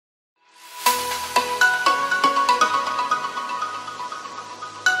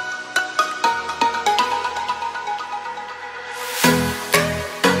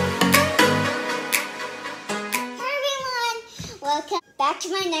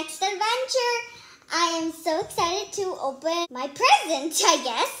next adventure. I am so excited to open my present, I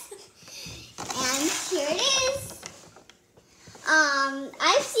guess. And here it is.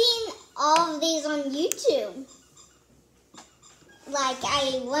 I've seen all of these on YouTube. Like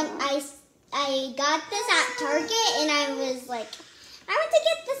I got this at Target and I was like, I want to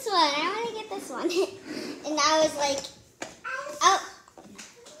get this one. I want to get this one. And I was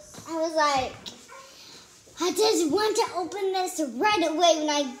like, I just want to open this right away when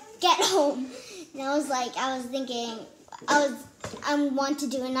I get home. And I was thinking, I want to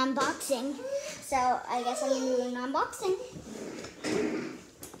do an unboxing. So I guess I'm going to do an unboxing.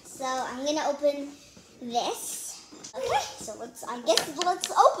 So I'm going to open this. Okay, so let's open it.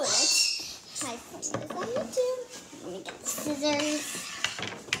 I found this on YouTube. Let me get the scissors.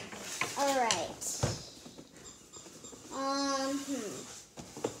 Alright.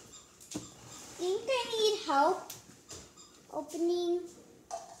 Think I need help opening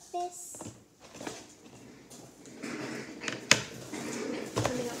this?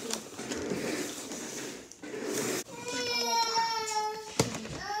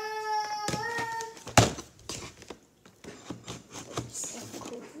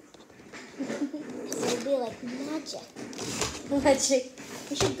 It'll be like magic. Magic.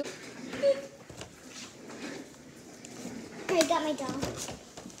 We should go. I got my doll.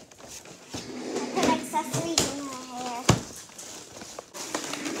 I put accessories in her hair.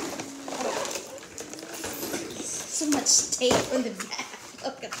 So much tape on the back.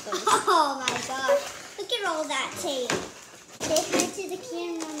 Look at those. Oh my gosh. Look at all that tape. Say hi to the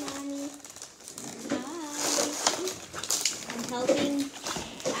camera, Mommy. Hi. I'm helping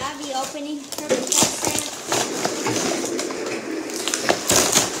Abby opening her present.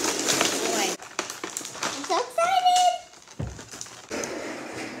 Boy. I'm so excited.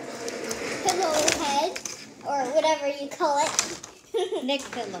 Pillow head, or whatever you call it. Neck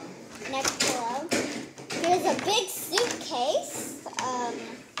pillow. Neck pillow. Here's a big suitcase.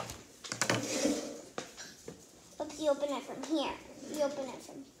 Oops, you open it from here. You open it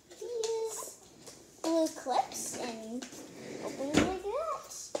from these blue clips and open it like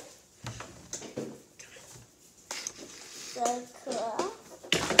that. So cool.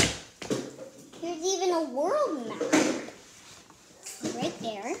 Here's even a world map. Right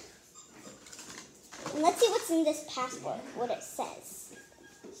there. And let's see what's in this passport, what it says.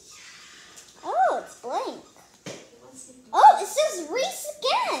 Oh, it's blank. Oh, it says Reese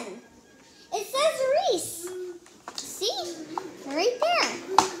again. It says Reese. See? Right there.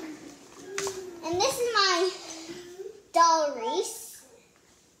 And this is my doll Reese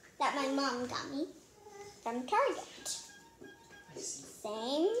that my mom got me from Target.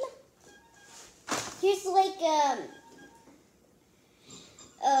 Same. Here's like a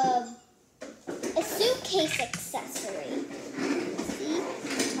suitcase accessory. See?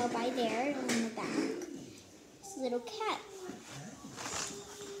 Oh, by there on the back. This little cat.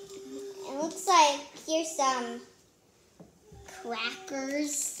 It looks like here's some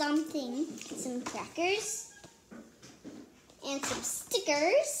crackers, something. Some crackers. And some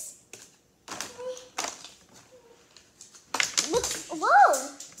stickers. Whoa!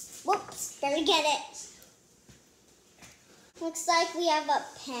 Whoops, better get it. Looks like we have a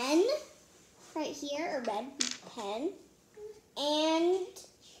pen right here, a red pen. And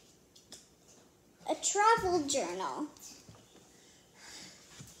a travel journal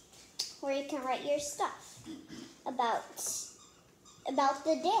where you can write your stuff about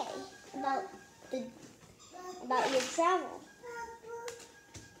the day, about your travel.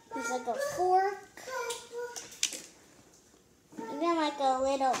 There's like a fork, even like a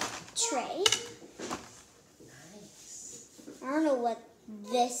little tray. I don't know what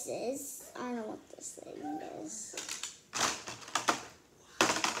this is. I don't know what this thing is.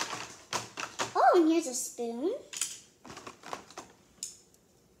 Oh, and here's a spoon.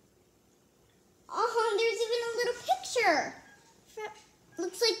 Oh, and there's even a little picture.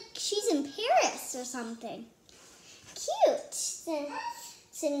 Looks like she's in Paris or something. Cute. It's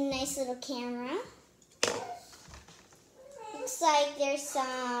a nice little camera. Looks like there's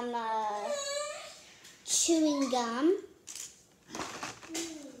some chewing gum.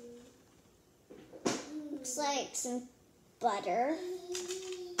 Looks like some butter.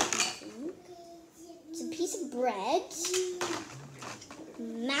 It's a piece of bread.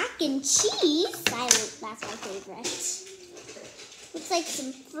 Mac and cheese. That's my favorite. Looks like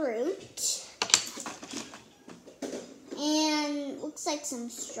some fruit. And looks like some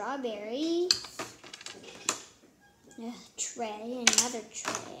strawberries. A tray, another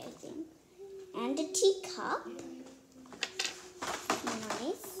tray, I think. And a teacup.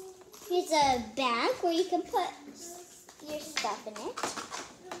 Nice. Here's a bag where you can put your stuff in it.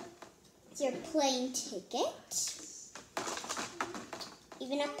 your plane ticket.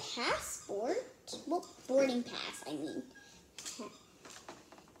 Even a passport. Well, boarding pass, I mean.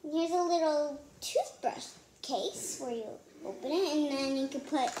 Here's a little toothbrush case where you open it, and then you can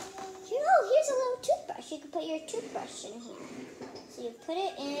put, here's a little toothbrush. You can put your toothbrush in here. So you put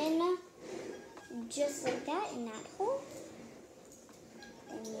it in just like that, in that hole.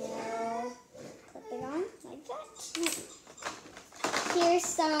 And you clip it on like that.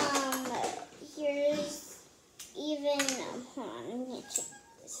 Here's even, hold on, let me check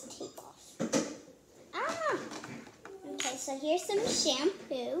this tape off. Okay, so here's some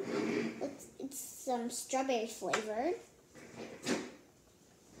shampoo. It's some strawberry flavored.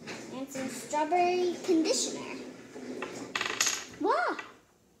 And some strawberry conditioner. Wow!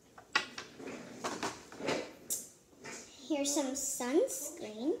 Here's some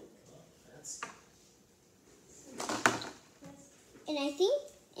sunscreen.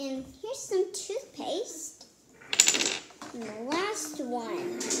 And here's some toothpaste. And the last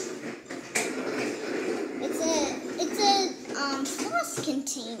one. It's a floss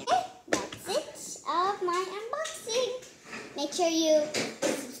container. That's it of my unboxing. Make sure you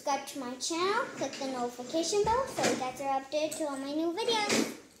subscribe to my channel, click the notification bell so you guys are updated to all my new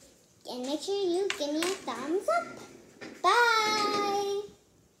videos. And make sure you give me a thumbs up. Bye!